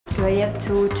Do I have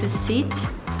to sit?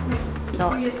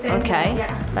 No. Okay.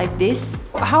 Yeah. Like this.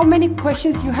 How many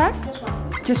questions you have?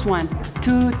 Just one.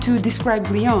 To describe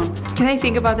Glion. Can I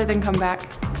think about it and come back?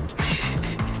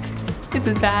 Is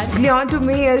it bad? Glion to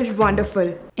me is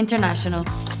wonderful. International.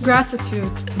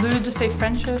 Gratitude. Do you just say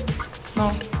friendship?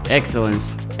 No.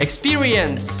 Excellence.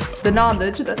 Experience. The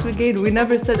knowledge that we gained. We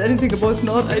never said anything about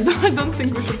knowledge. I don't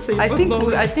think we should say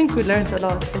I think we learned a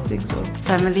lot. I think so.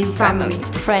 Family. Family.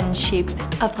 Friendship.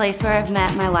 A place where I've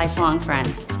met my lifelong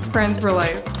friends. Friends for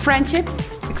life. Friendship.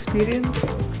 Experience.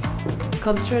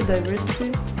 Culture,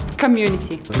 diversity.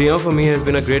 Community. Glion for me has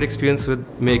been a great experience with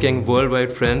making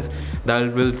worldwide friends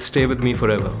that will stay with me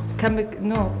forever.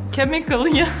 Chemical,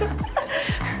 yeah.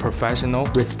 Professional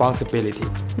responsibility.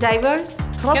 Diverse.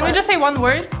 Can we just say one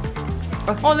word?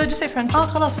 Okay. Oh, let's just say friendship. Oh,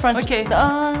 خلاص friendship. Okay.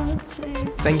 Let's say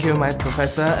Thank you, my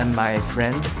professor and my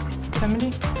friend.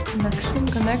 Family.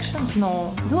 Connections?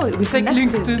 No. No, we It's like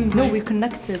connected. LinkedIn. No, we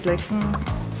connected. Like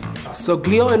So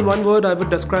Glion in one word, I would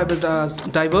describe it as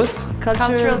diverse.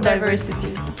 Cultural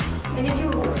diversity. And if you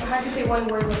had to say one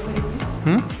word, what would it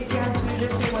be? If you had to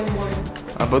just say one word.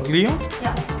 About Glion?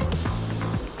 Yeah.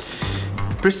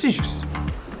 Prestigious.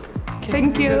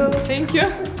 Thank you. Thank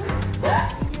you.